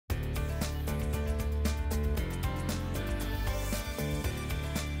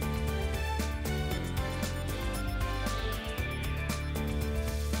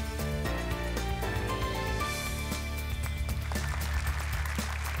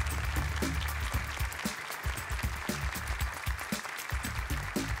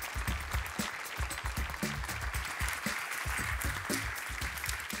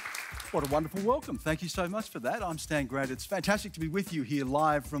What a wonderful welcome. Thank you so much for that. I'm Stan Grant. It's fantastic to be with you here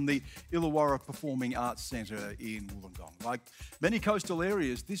live from the Illawarra Performing Arts Centre in Wollongong. Like many coastal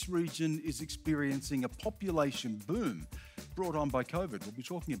areas, this region is experiencing a population boom brought on by COVID. We'll be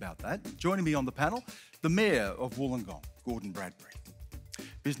talking about that. Joining me on the panel, the Mayor of Wollongong, Gordon Bradbery.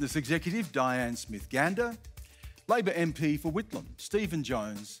 Business Executive Diane Smith-Gander. Labor MP for Whitlam, Stephen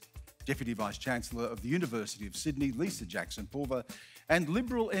Jones. Deputy Vice-Chancellor of the University of Sydney, Lisa Jackson-Pulver, and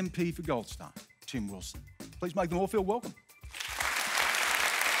Liberal MP for Goldstein, Tim Wilson. Please make them all feel welcome.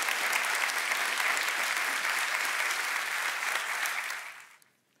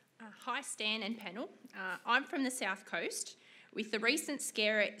 Hi Stan and panel. I'm from the South Coast. With the recent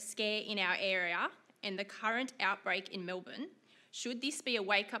scare in our area and the current outbreak in Melbourne, should this be a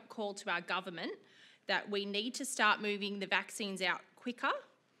wake-up call to our government that we need to start moving the vaccines out quicker?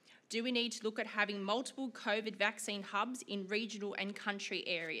 Do we need to look at having multiple COVID vaccine hubs in regional and country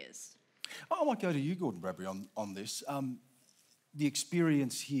areas? I might go to you, Gordon Bradbery, on this. The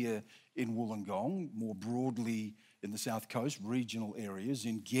experience here in Wollongong, more broadly in the South Coast, regional areas,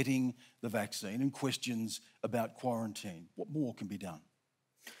 in getting the vaccine and questions about quarantine. What more can be done?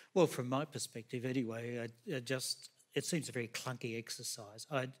 Well, from my perspective anyway, it seems a very clunky exercise.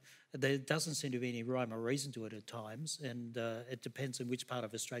 There doesn't seem to be any rhyme or reason to it at times, and it depends on which part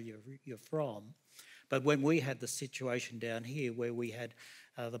of Australia you're from. But when we had the situation down here where we had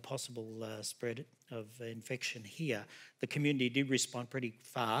the possible spread of infection here, the community did respond pretty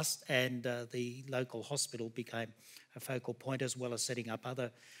fast, and the local hospital became a focal point, as well as setting up other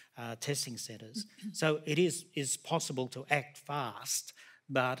testing centres. So it is possible to act fast.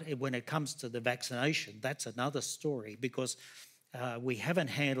 But when it comes to the vaccination, that's another story, because we haven't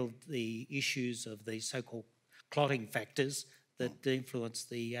handled the issues of the so-called clotting factors that influence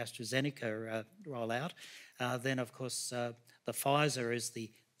the AstraZeneca rollout. Then, of course, the Pfizer is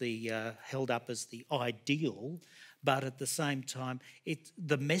the held up as the ideal, but at the same time,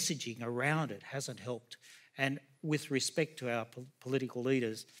 the messaging around it hasn't helped. And with respect to our political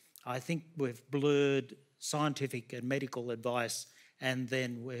leaders, I think we've blurred scientific and medical advice, and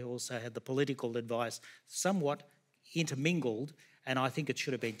then we also had the political advice somewhat intermingled, and I think it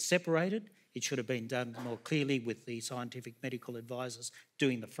should have been separated. It should have been done more clearly with the scientific medical advisors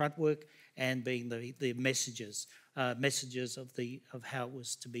doing the front work and being the messages of how it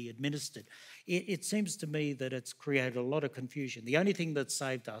was to be administered. It seems to me that it's created a lot of confusion. The only thing that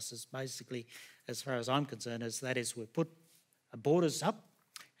saved us is basically, as far as I'm concerned, we've put borders up,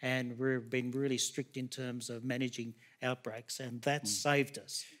 and we've been really strict in terms of managing outbreaks, and that saved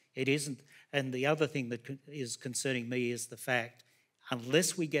us. It isn't, and the other thing that is concerning me is the fact,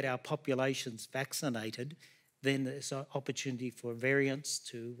 unless we get our populations vaccinated, then there's an opportunity for variants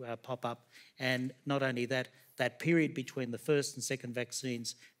to pop up, and not only that, that period between the first and second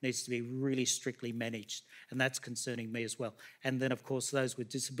vaccines needs to be really strictly managed, and that's concerning me as well. And then, of course, those with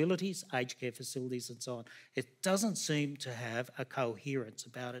disabilities, aged care facilities and so on. It doesn't seem to have a coherence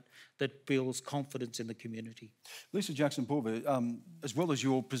about it that builds confidence in the community. Lisa Jackson-Pulver, as well as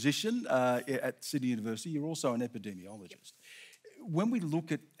your position at Sydney University, you're also an epidemiologist. Yep. When we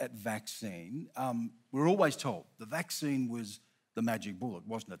look at vaccine, we're always told the vaccine was the magic bullet,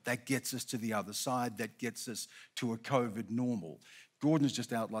 wasn't it? That gets us to the other side, that gets us to a COVID normal. Gordon has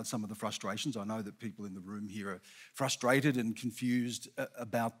just outlined some of the frustrations. I know that people in the room here are frustrated and confused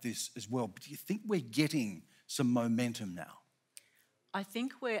about this as well. But do you think we're getting some momentum now? I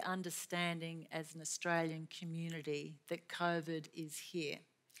think we're understanding as an Australian community that COVID is here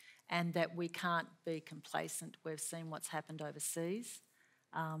and that we can't be complacent. We've seen what's happened overseas.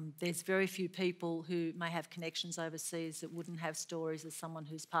 There's very few people who may have connections overseas that wouldn't have stories of someone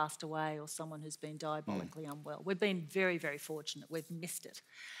who's passed away or someone who's been diabolically unwell. We've been very, very fortunate. We've missed it.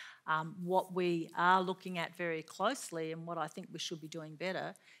 What we are looking at very closely, and what I think we should be doing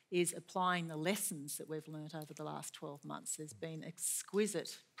better, is applying the lessons that we've learnt over the last 12 months. There's been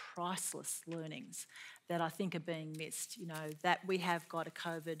exquisite, priceless learnings that I think are being missed. You know, that we have got a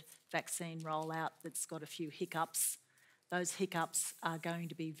COVID vaccine rollout that's got a few hiccups. Those hiccups are going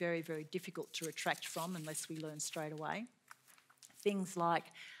to be very, very difficult to retract from unless we learn straight away. Things like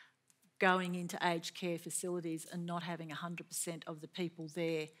going into aged care facilities and not having 100% of the people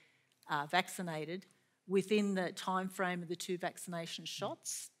there vaccinated within the time frame of the 2 vaccination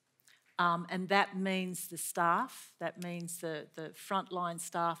shots. And that means the staff, that means the frontline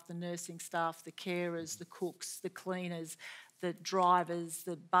staff, the nursing staff, the carers, the cooks, the cleaners, the drivers,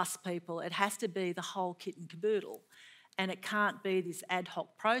 the bus people. It has to be the whole kit and caboodle. And it can't be this ad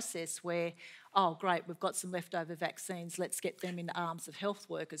hoc process where oh, great, we've got some leftover vaccines, let's get them in the arms of health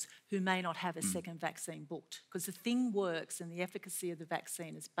workers who may not have a second vaccine booked. Because the thing works and the efficacy of the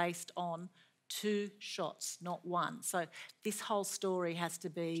vaccine is based on 2 shots, not 1. So this whole story has to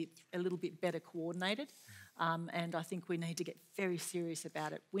be a little bit better coordinated, and I think we need to get very serious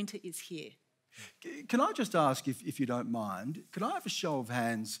about it. Winter is here. Can I just ask, if you don't mind, can I have a show of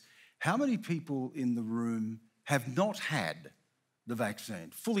hands, how many people in the room have not had the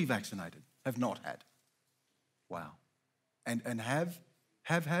vaccine, fully vaccinated, have not had? Wow. And have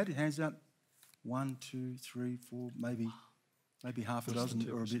had, hands up, 1, 2, 3, 4, maybe half a dozen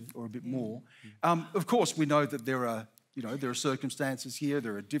or a bit more. Of course, we know that there are circumstances here,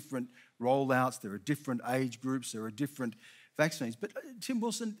 there are different rollouts, there are different age groups, there are different vaccines. But Tim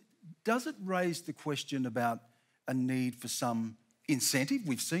Wilson, does it raise the question about a need for some incentive?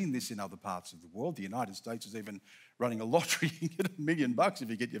 We've seen this in other parts of the world. The United States is even running a lottery. You get $1 million if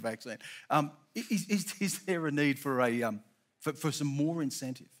you get your vaccine. Is there a need for some more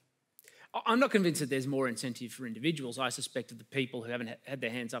incentive? I'm not convinced that there's more incentive for individuals. I suspect that the people who haven't had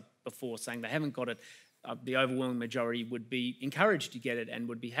their hands up before saying they haven't got it, the overwhelming majority would be encouraged to get it and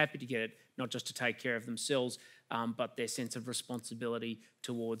would be happy to get it, not just to take care of themselves, but their sense of responsibility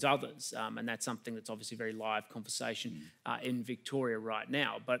towards others. And that's something that's obviously a very live conversation in Victoria right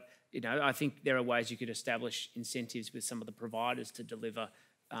now. But, I think there are ways you could establish incentives with some of the providers to deliver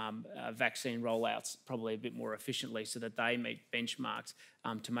vaccine rollouts probably a bit more efficiently so that they meet benchmarks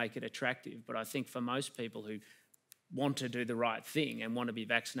to make it attractive. But I think for most people who want to do the right thing and want to be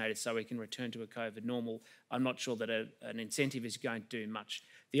vaccinated so we can return to a COVID normal, I'm not sure that an incentive is going to do much.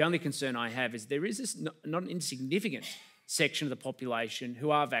 The only concern I have is there is this not an insignificant section of the population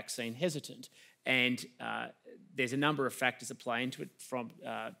who are vaccine hesitant, and there's a number of factors that play into it, from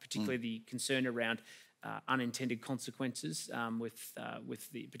particularly the concern around unintended consequences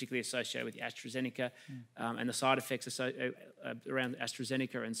particularly associated with the AstraZeneca and the side effects around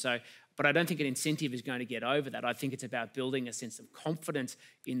AstraZeneca. And so, but I don't think an incentive is going to get over that. I think it's about building a sense of confidence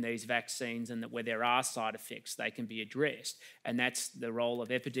in these vaccines, and that where there are side effects, they can be addressed. And that's the role of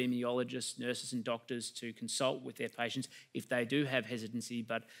epidemiologists, nurses and doctors to consult with their patients if they do have hesitancy.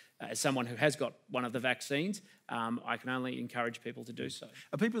 But as someone who has got one of the vaccines, I can only encourage people to do so.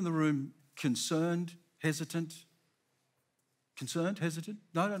 Are people in the room concerned, hesitant? Concerned, hesitant?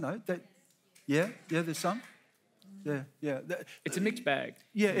 No. Yeah, there's some. Yeah. It's a mixed bag.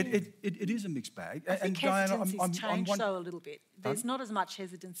 Yeah, it is a mixed bag. I think Diane, hesitancy's changed though a little bit. There's not as much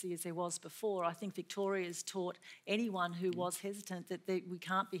hesitancy as there was before. I think Victoria's taught anyone who was hesitant that we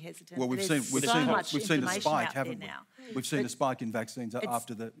can't be hesitant. Well, we've seen a spike, haven't we? We've seen a spike in vaccines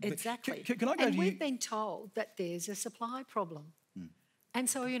after the... Exactly. Can I go and to we've been told that there's a supply problem. And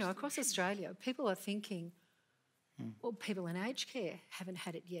so, across Australia, people are thinking, well, people in aged care haven't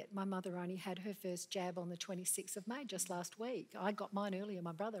had it yet. My mother only had her first jab on the 26th of May, just last week. I got mine earlier,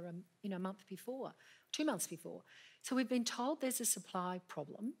 my brother, a month before, 2 months before. So we've been told there's a supply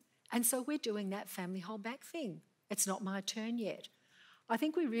problem, and so we're doing that family hold back thing. It's not my turn yet. I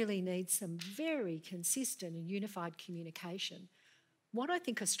think we really need some very consistent and unified communication. What I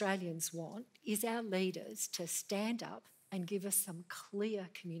think Australians want is our leaders to stand up and give us some clear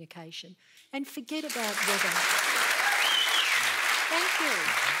communication and forget about whether... Thank you.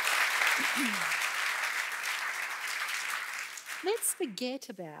 Let's forget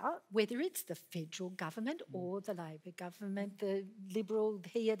about whether it's the federal government or the Labor government, the Liberal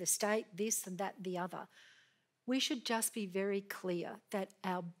here, the state, this and that, the other. We should just be very clear that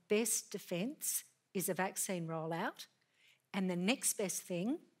our best defence is a vaccine rollout, and the next best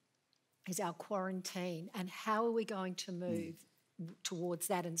thing is our quarantine. And how are we going to move towards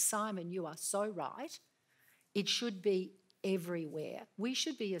that? And Simon, you are so right. It should be everywhere. We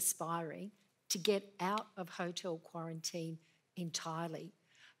should be aspiring to get out of hotel quarantine entirely.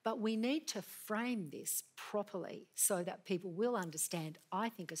 But we need to frame this properly so that people will understand. I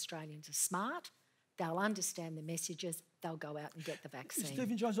think Australians are smart. They'll understand the messages. They'll go out and get the vaccine.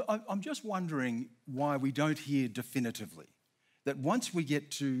 Stephen Jones, I'm just wondering why we don't hear definitively that once we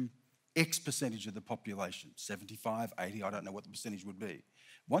get to X percentage of the population, 75, 80, I don't know what the percentage would be.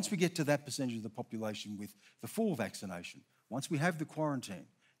 Once we get to that percentage of the population with the full vaccination, once we have the quarantine,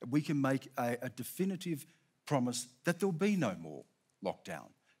 we can make a definitive promise that there'll be no more lockdown,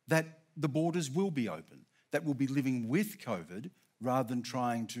 that the borders will be open, that we'll be living with COVID rather than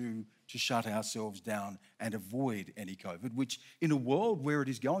trying to shut ourselves down and avoid any COVID, which in a world where it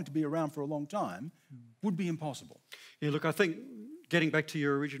is going to be around for a long time would be impossible. Yeah, look, I think getting back to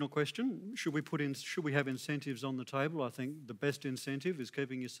your original question, should we have incentives on the table? I think the best incentive is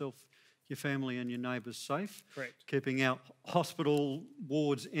keeping yourself your family and your neighbours safe. Correct. Keeping our hospital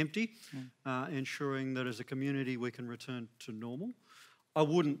wards empty, ensuring that as a community we can return to normal. I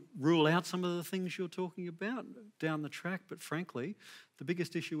wouldn't rule out some of the things you're talking about down the track, but frankly, the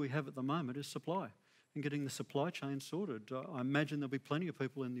biggest issue we have at the moment is supply and getting the supply chain sorted. I imagine there'll be plenty of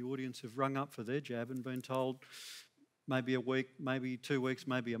people in the audience who've rung up for their jab and been told maybe a week, maybe 2 weeks,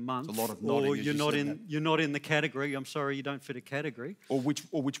 maybe a month. It's a lot of nodding. Or you're not in the category. I'm sorry, you don't fit a category. Or which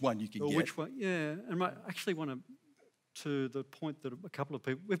one you can get. Which one? Yeah, and I actually want to the point that a couple of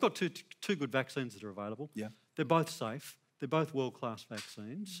people, we've got two good vaccines that are available. Yeah, they're both safe. They're both world-class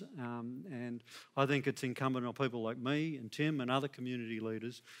vaccines, and I think it's incumbent on people like me and Tim and other community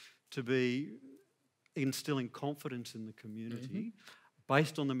leaders to be instilling confidence in the community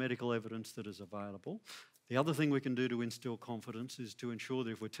based on the medical evidence that is available. The other thing we can do to instill confidence is to ensure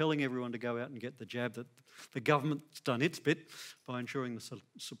that if we're telling everyone to go out and get the jab, that the government's done its bit by ensuring the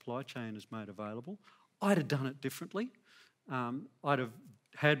supply chain is made available. I'd have done it differently. I'd have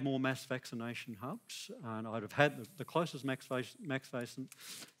had more mass vaccination hubs, and I'd have had the closest mass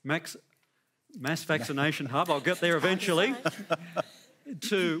vaccination hub, I'll get there eventually,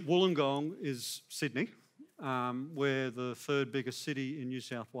 to Wollongong is Sydney, we're the third biggest city in New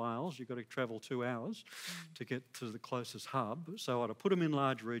South Wales. You've got to travel 2 hours to get to the closest hub. So I'd have put them in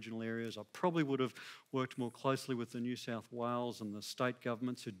large regional areas. I probably would have worked more closely with the New South Wales and the state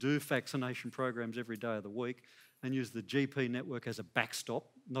governments who do vaccination programs every day of the week, and use the GP network as a backstop,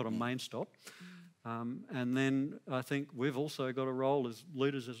 not a main stop. And then I think we've also got a role as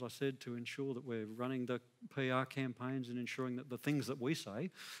leaders, as I said, to ensure that we're running the PR campaigns and ensuring that the things that we say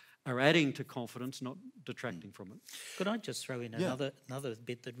are adding to confidence, not detracting from it. Could I just throw in another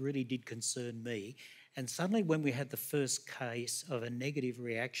bit that really did concern me? And suddenly when we had the first case of a negative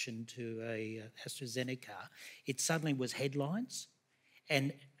reaction to a AstraZeneca, it suddenly was headlines.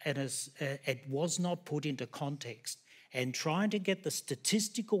 And it was not put into context, and trying to get the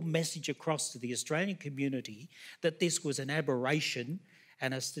statistical message across to the Australian community that this was an aberration,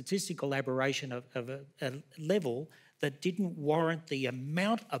 and a statistical aberration of a level that didn't warrant the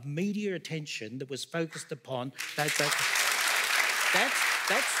amount of media attention that was focused upon. That's what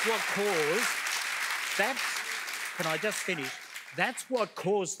caused, can I just finish? That's what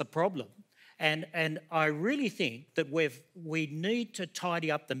caused the problem. And I really think that we need to tidy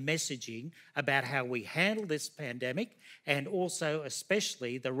up the messaging about how we handle this pandemic, and also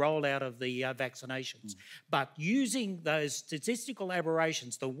especially the rollout of the vaccinations. But using those statistical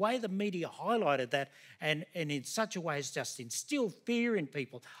aberrations, the way the media highlighted that, and in such a way as just instill fear in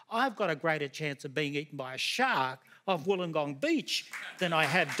people. I've got a greater chance of being eaten by a shark off Wollongong Beach than I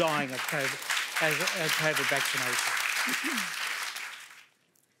had dying of COVID vaccination.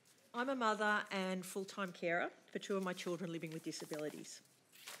 I'm a mother and full-time carer for 2 of my children living with disabilities.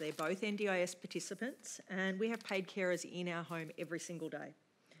 They're both NDIS participants, and we have paid carers in our home every single day.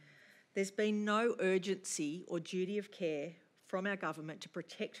 There's been no urgency or duty of care from our government to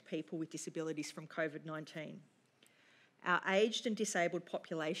protect people with disabilities from COVID-19. Our aged and disabled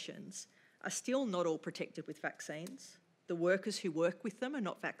populations are still not all protected with vaccines. The workers who work with them are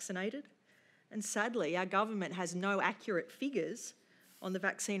not vaccinated. And sadly, our government has no accurate figures on the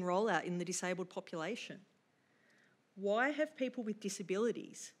vaccine rollout in the disabled population. Why have people with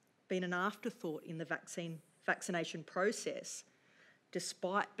disabilities been an afterthought in the vaccination process,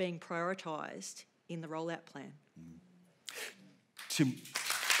 despite being prioritised in the rollout plan? Tim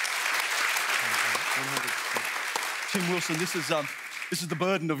Wilson, this is the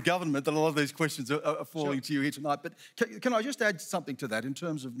burden of government that a lot of these questions are falling to you here tonight. But can I just add something to that in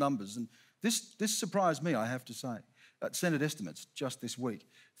terms of numbers? And this surprised me, I have to say. Senate estimates just this week.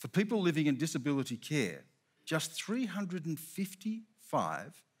 For people living in disability care, just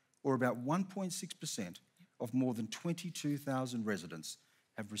 355, or about 1.6% of more than 22,000 residents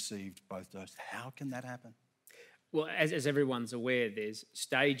have received both doses. How can that happen? Well, as everyone's aware, there's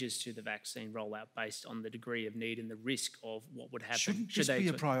stages to the vaccine rollout based on the degree of need and the risk of what would happen. Shouldn't this be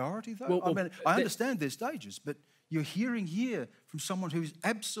a priority, though? I understand there's stages, but you're hearing here from someone who's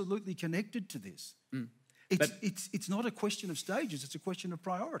absolutely connected to this. It's not a question of stages, it's a question of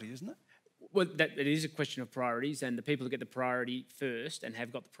priority, isn't it? Well, it is a question of priorities, and the people who get the priority first and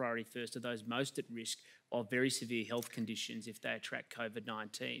have got the priority first are those most at risk of very severe health conditions if they attract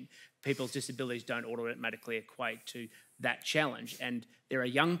COVID-19. People's disabilities don't automatically equate to that challenge, and there are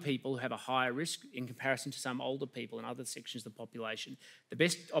young people who have a higher risk in comparison to some older people and other sections of the population. The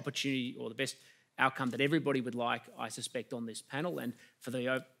best opportunity or the best outcome that everybody would like, I suspect, on this panel, and for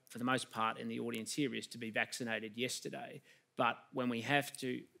the most part in the audience here, is to be vaccinated yesterday. But when we have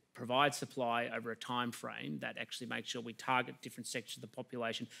to provide supply over a time frame that actually makes sure we target different sections of the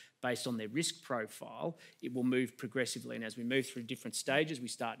population based on their risk profile, it will move progressively. And as we move through different stages, we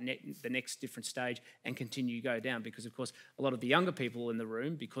start the next different stage and continue to go down, because of course a lot of the younger people in the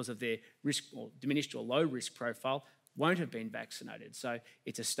room, because of their risk or diminished or low risk profile, won't have been vaccinated. So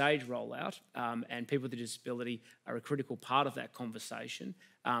it's a stage rollout, and people with a disability are a critical part of that conversation.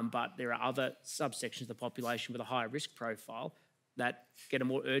 But there are other subsections of the population with a higher risk profile that get a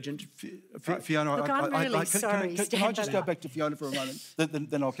more urgent... Fiona, Look, I'm really sorry, can I just go back to Fiona for a moment?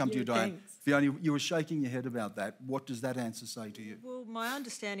 Then I'll come to you, Diane. Thanks. Fiona, you were shaking your head about that. What does that answer say to you? Well, my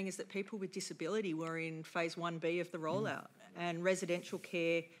understanding is that people with disability were in phase 1B of the rollout, and residential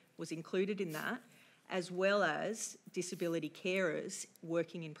care was included in that, as well as disability carers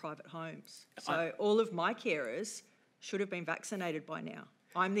working in private homes. So all of my carers should have been vaccinated by now.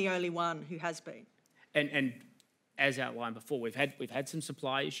 I'm the only one who has been. And as outlined before, we've had some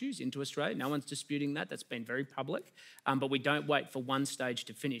supply issues into Australia. No one's disputing that. That's been very public. But we don't wait for one stage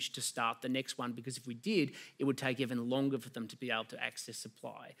to finish to start the next one, because if we did, it would take even longer for them to be able to access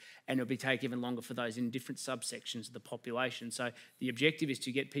supply, and it would take even longer for those in different subsections of the population. So the objective is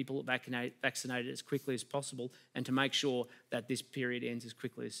to get people vaccinated as quickly as possible, and to make sure that this period ends as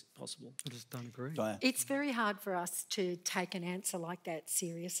quickly as possible. I just don't agree. Diane. It's very hard for us to take an answer like that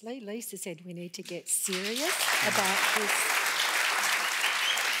seriously. Lisa said we need to get serious about this.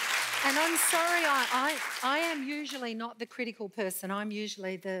 And I'm sorry, I am usually not the critical person. I'm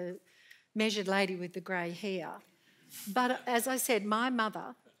usually the measured lady with the grey hair. But as I said, my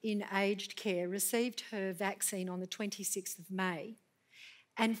mother in aged care received her vaccine on the 26th of May,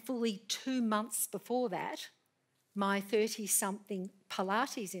 and fully 2 months before that, my 30-something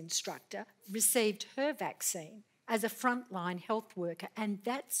Pilates instructor received her vaccine as a frontline health worker, and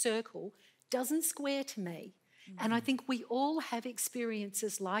that circle doesn't square to me. And I think we all have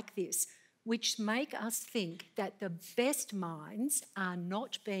experiences like this which make us think that the best minds are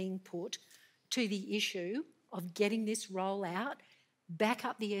not being put to the issue of getting this rollout back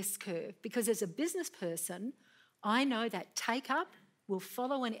up the S-curve. Because as a business person, I know that take-up will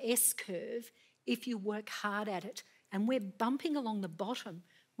follow an S-curve if you work hard at it. And we're bumping along the bottom.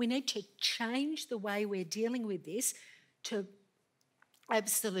 We need to change the way we're dealing with this to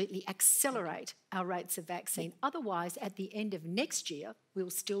absolutely accelerate our rates of vaccine. Otherwise, at the end of next year, we'll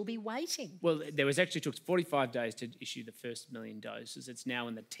still be waiting. Well, there was actually took 45 days to issue the first 1 million doses. It's now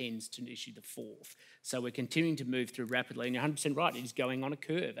in the tens to issue the fourth. So we're continuing to move through rapidly. And you're 100% right, it is going on a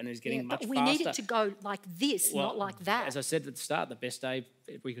curve and it's getting much faster. But we need it to go like this, not like that. As I said at the start, the best day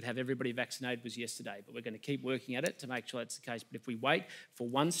we could have everybody vaccinated was yesterday. But we're going to keep working at it to make sure that's the case. But if we wait for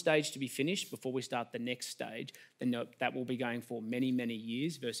one stage to be finished before we start the next stage, then that will be going for many, many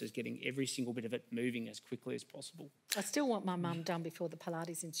years versus getting every single bit of it moving as quickly as possible. I still want my mum done before the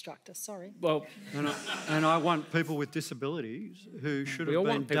Pilates instructor, sorry. Well, and I want people with disabilities who should have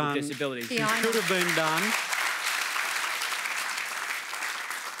been done. With disabilities. Who should have been done.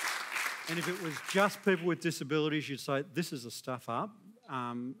 And if it was just people with disabilities, you'd say, this is a stuff up.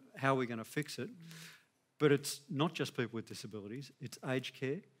 How are we going to fix it? But it's not just people with disabilities, it's aged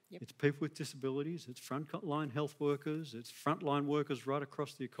care. Yep. It's people with disabilities, it's frontline health workers, it's frontline workers right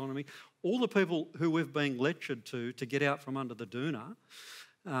across the economy. All the people who we've been lectured to get out from under the doona.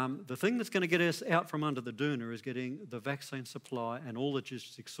 The thing that's going to get us out from under the doona is getting the vaccine supply and all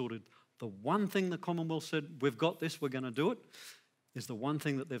logistics sorted. The one thing the Commonwealth said, we've got this, we're going to do it, is the one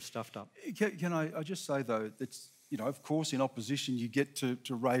thing that they've stuffed up. Can I just say, though, that's, you know, of course, in opposition, you get to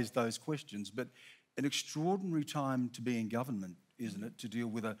raise those questions, but an extraordinary time to be in government, isn't it, to deal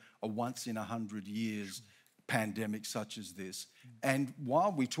with a once in 100 years pandemic such as this. And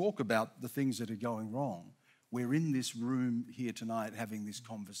while we talk about the things that are going wrong, we're in this room here tonight having this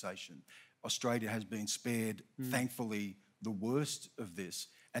conversation. Australia has been spared, thankfully, the worst of this.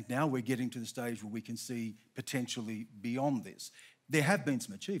 And now we're getting to the stage where we can see potentially beyond this. There have been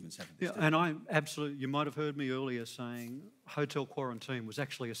some achievements, haven't there? Yeah, and I absolutely, you might have heard me earlier saying hotel quarantine was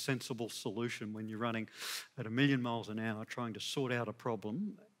actually a sensible solution when you're running at 1,000,000 miles an hour trying to sort out a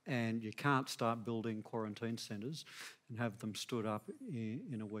problem, and you can't start building quarantine centres and have them stood up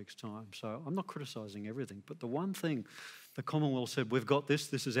in a week's time. So I'm not criticising everything, but the one thing the Commonwealth said, we've got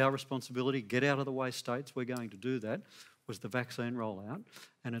this is our responsibility, get out of the way states, we're going to do that, was the vaccine rollout.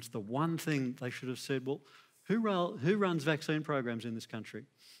 And it's the one thing they should have said, well, who runs vaccine programs in this country?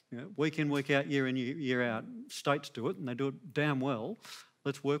 You know, week in, week out, year in, year out. States do it and they do it damn well.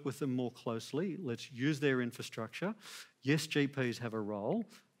 Let's work with them more closely. Let's use their infrastructure. Yes, GPs have a role.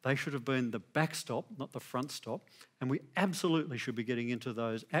 They should have been the backstop, not the front stop. And we absolutely should be getting into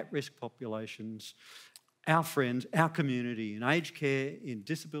those at-risk populations our friends, our community in aged care, in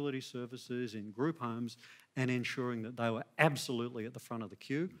disability services, in group homes, and ensuring that they were absolutely at the front of the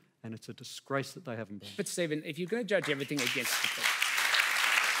queue, and it's a disgrace that they haven't been. But Stephen, if you're going to judge everything against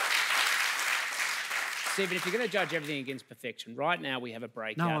perfection, right now we have a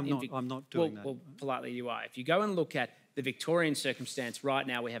breakout. No, I'm not doing that. Well, politely you are. If you go and look at the Victorian circumstance, right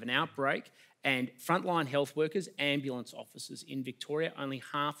now we have an outbreak, and frontline health workers, ambulance officers in Victoria, only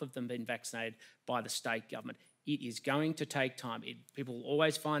half of them been vaccinated by the state government. It is going to take time. People will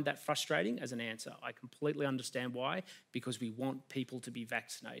always find that frustrating as an answer. I completely understand why, because we want people to be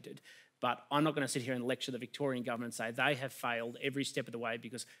vaccinated. But I'm not going to sit here and lecture the Victorian government and say they have failed every step of the way,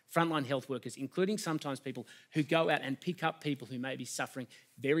 because frontline health workers, including sometimes people who go out and pick up people who may be suffering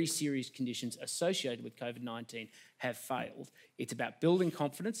very serious conditions associated with COVID-19, have failed. It's about building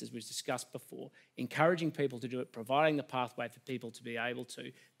confidence, as we've discussed before, encouraging people to do it, providing the pathway for people to be able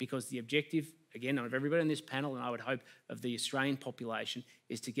to, because the objective, again, of everybody on this panel, and I would hope of the Australian population,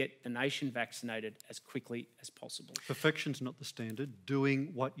 is to get the nation vaccinated as quickly as possible. Perfection's not the standard.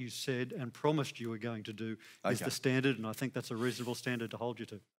 Doing what you said and promised you were going to do is the standard, and I think that's a reasonable standard to hold you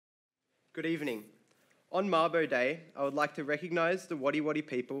to. Good evening. On Mabo Day, I would like to recognise the Wadi Wadi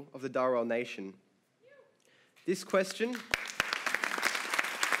people of the Dharawal Nation. This question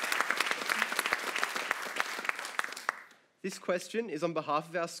is on behalf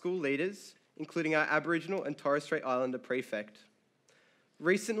of our school leaders, including our Aboriginal and Torres Strait Islander prefect.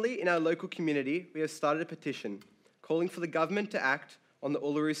 Recently, in our local community, we have started a petition calling for the government to act on the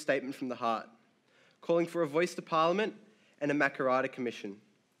Uluru Statement from the Heart, calling for a voice to Parliament and a Makarrata Commission.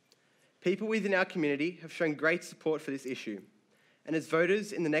 People within our community have shown great support for this issue, and as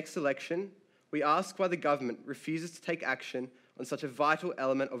voters in the next election, we ask why the government refuses to take action on such a vital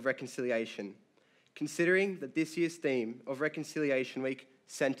element of reconciliation, considering that this year's theme of Reconciliation Week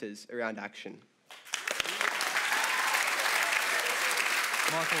centres around action.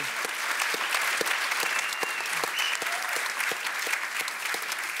 Michael.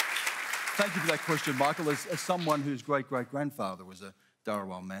 Thank you for that question, Michael. As someone whose great-great-grandfather was a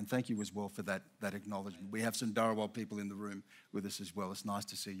Dharawal man, thank you as well for that acknowledgement. We have some Dharawal people in the room with us as well. It's nice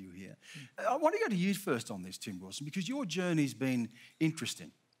to see you here. I want to go to you first on this, Tim Wilson, because your journey's been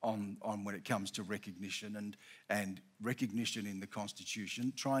interesting on when it comes to recognition and recognition in the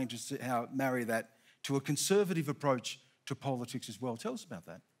Constitution, trying to see how marry that to a conservative approach to politics as well. Tell us about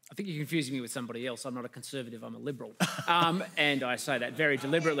that. I think you're confusing me with somebody else. I'm not a conservative, I'm a liberal. And I say that very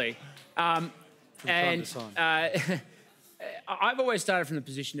deliberately. I've always started from the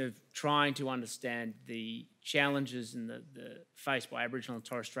position of trying to understand the challenges and the faced by Aboriginal and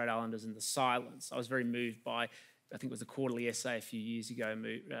Torres Strait Islanders and the silence. I was very moved by, I think it was a quarterly essay a few years ago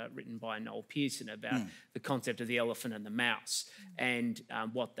written by Noel Pearson about the concept of the elephant and the mouse and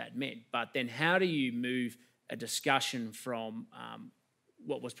what that meant. But then how do you move a discussion from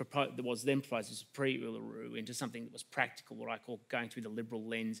what was proposed, that was then proposed as pre-Uluru, into something that was practical, what I call going through the liberal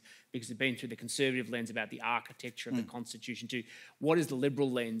lens, because it's been through the conservative lens about the architecture of the Constitution, to what is the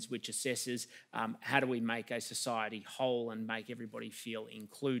liberal lens which assesses how do we make a society whole and make everybody feel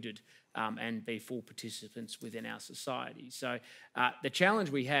included and be full participants within our society. So the challenge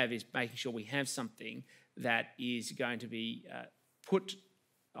we have is making sure we have something that is going to be put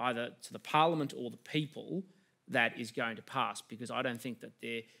either to the Parliament or the people that is going to pass, because I don't think that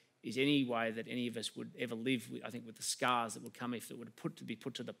there is any way that any of us would ever live with, I think, with the scars that would come if it were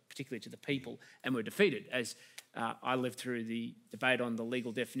particularly to the people and were defeated. As I lived through the debate on the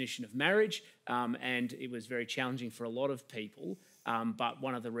legal definition of marriage, and it was very challenging for a lot of people. But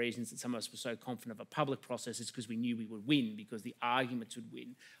one of the reasons that some of us were so confident of a public process is because we knew we would win, because the arguments would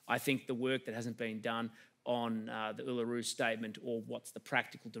win. I think the work that hasn't been done on the Uluru Statement, or what's the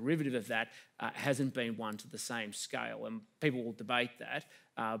practical derivative of that, hasn't been one to the same scale. And people will debate that,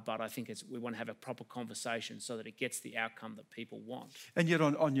 but I think we want to have a proper conversation so that it gets the outcome that people want. And yet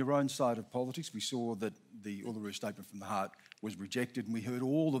on your own side of politics, we saw that the Uluru Statement from the Heart was rejected, and we heard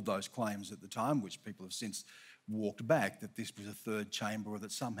all of those claims at the time, which people have since walked back, that this was a third chamber, or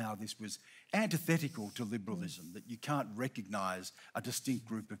that somehow this was antithetical to liberalism, that you can't recognise a distinct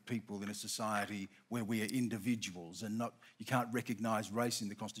group of people in a society where we are individuals, and you can't recognise race in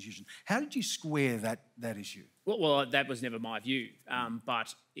the Constitution. How did you square that issue? Well, that was never my view,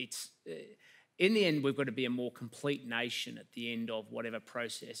 but it's... in the end, we've got to be a more complete nation at the end of whatever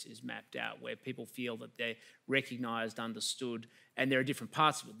process is mapped out, where people feel that they're recognised, understood, and there are different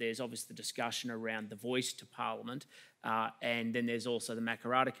parts of it. There's obviously the discussion around the voice to Parliament, and then there's also the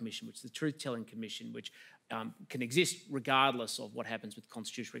Makarrata Commission, which is the Truth-Telling Commission, which can exist regardless of what happens with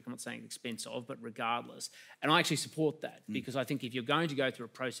constitutional recovery. I'm not saying at the expense of, but regardless. And I actually support that because I think if you're going to go through a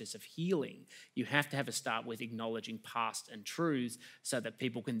process of healing, you have to have a start with acknowledging past and truths so that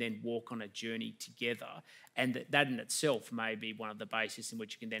people can then walk on a journey together. And that in itself may be one of the bases in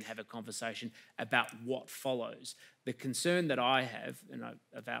which you can then have a conversation about what follows. The concern that I have, and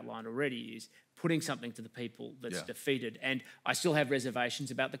I've outlined already, is putting something to the people that's defeated. And I still have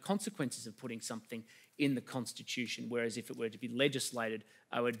reservations about the consequences of putting something in the Constitution, whereas if it were to be legislated,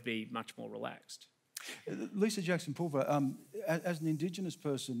 I would be much more relaxed. Lisa Jackson-Pulver, as an Indigenous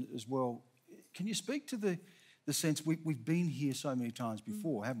person as well, can you speak to the sense we've been here so many times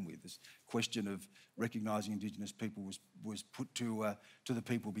before, haven't we? This question of recognising Indigenous people was put to the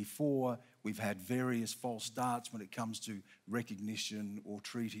people before. We've had various false starts when it comes to recognition or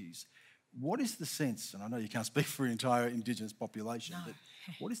treaties. What is the sense, and I know you can't speak for the entire Indigenous population, but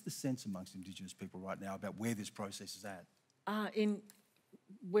what is the sense amongst Indigenous people right now about where this process is at? In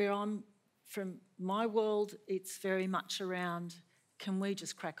where I'm from, my world, it's very much around, can we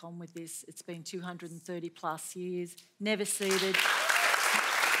just crack on with this? It's been 230 plus years, never ceded.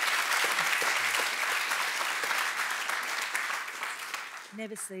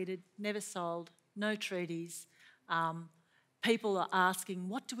 Never ceded, never sold, no treaties. People are asking,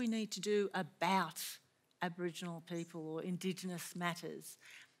 what do we need to do about Aboriginal people or Indigenous matters?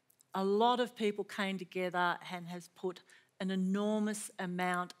 A lot of people came together and has put an enormous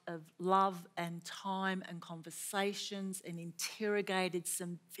amount of love and time and conversations and interrogated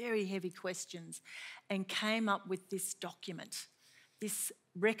some very heavy questions and came up with this document, this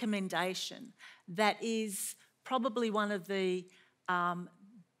recommendation that is probably one of the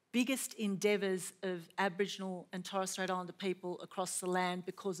biggest endeavours of Aboriginal and Torres Strait Islander people across the land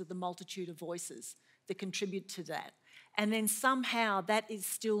because of the multitude of voices that contribute to that. And then somehow that is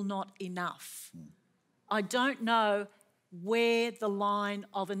still not enough. I don't know where the line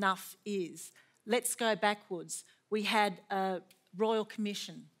of enough is. Let's go backwards. We had a Royal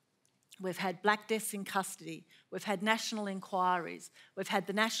Commission. We've had Black Deaths in Custody. We've had national inquiries. We've had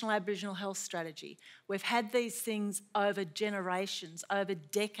the National Aboriginal Health Strategy. We've had these things over generations, over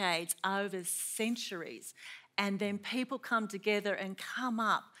decades, over centuries. And then people come together and come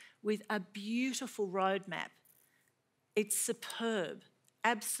up with a beautiful roadmap. It's superb,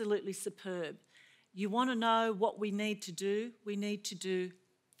 absolutely superb. You want to know what we need to do? We need to do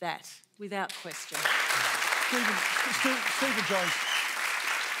that, without question. Stephen Jones,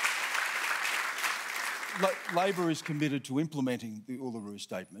 Labor is committed to implementing the Uluru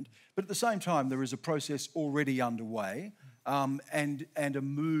Statement, but at the same time there is a process already underway and a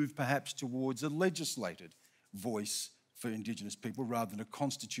move perhaps towards a legislated voice for Indigenous people rather than a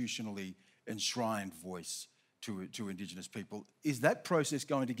constitutionally enshrined voice to Indigenous people. Is that process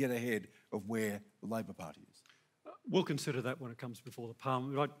going to get ahead of where the Labor Party is? We'll consider that when it comes before the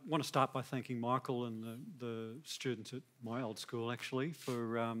Parliament. I want to start by thanking Michael and the students at my old school, actually,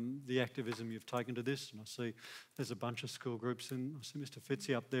 for the activism you've taken to this. And I see there's a bunch of school groups, and I see Mr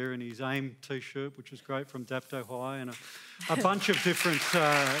Fitzy up there in his AIM T-shirt, which is great, from Dapto High, and a bunch of different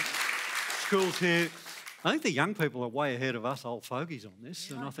schools here. I think the young people are way ahead of us old fogies on this,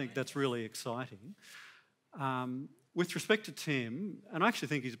 and I think that's really exciting. With respect to Tim, and I actually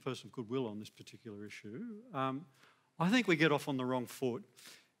think he's a person of goodwill on this particular issue, I think we get off on the wrong foot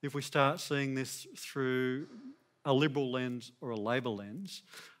if we start seeing this through a Liberal lens or a Labor lens.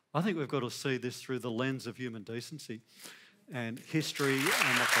 I think we've got to see this through the lens of human decency and history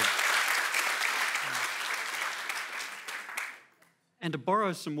and to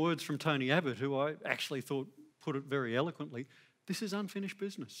borrow some words from Tony Abbott, who I actually thought put it very eloquently, this is unfinished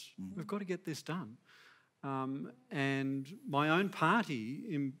business. We've got to get this done. And my own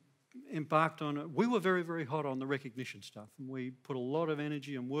party embarked on it. We were very, very hot on the recognition stuff, and we put a lot of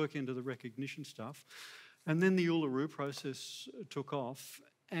energy and work into the recognition stuff. And then the Uluru process took off,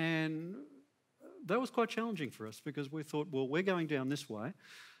 and that was quite challenging for us because we thought, well, we're going down this way.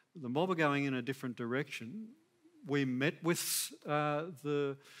 The mob are going in a different direction. We met with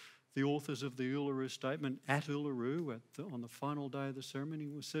the authors of the Uluru Statement at Uluru on the final day of the ceremony.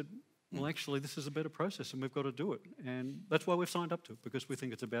 We said, well, actually, this is a better process and we've got to do it. And that's why we've signed up to it, because we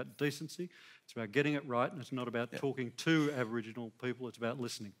think it's about decency, it's about getting it right, and it's not about talking to Aboriginal people, it's about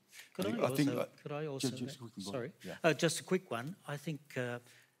listening. Just a quick one. I think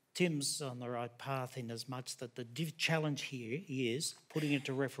Tim's on the right path in as much that the challenge here is putting it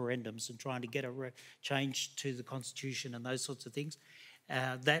to referendums and trying to get a change to the Constitution and those sorts of things.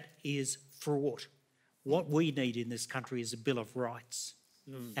 That is fraught. What we need in this country is a Bill of Rights.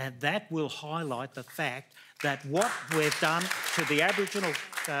 And that will highlight the fact that what we've done to the Aboriginal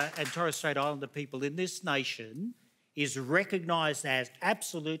and Torres Strait Islander people in this nation is recognised as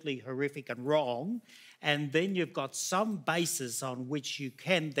absolutely horrific and wrong, and then you've got some basis on which you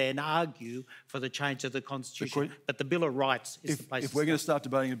can then argue for the change of the Constitution. But the Bill of Rights is the place. If we're going to start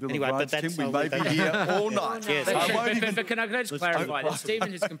debating the Bill Anyway, of Rights, but Tim, we may be here all night. Yes. But can I just clarify that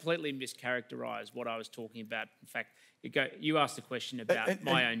Stephen has completely mischaracterised what I was talking about. In fact, you asked a question about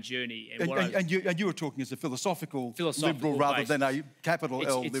my own journey and you were talking as a philosophical liberal rather than a capital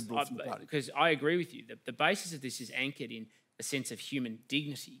L liberal from the party. Because I agree with you. The basis of this is anchored in a sense of human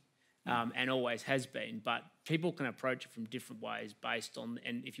dignity. And always has been, but people can approach it from different ways based on,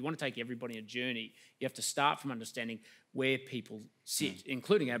 and if you want to take everybody on a journey, you have to start from understanding where people sit,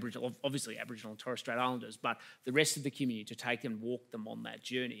 including Aboriginal, obviously Aboriginal and Torres Strait Islanders, but the rest of the community, to take and walk them on that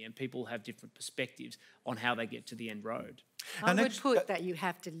journey, and people have different perspectives on how they get to the end road. I would put that you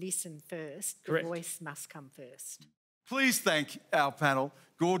have to listen first, Correct. The voice must come first. Please thank our panel,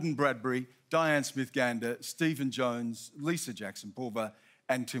 Gordon Bradbery, Diane Smith-Gander, Stephen Jones, Lisa Jackson Pulver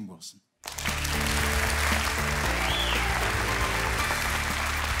and Tim Wilson.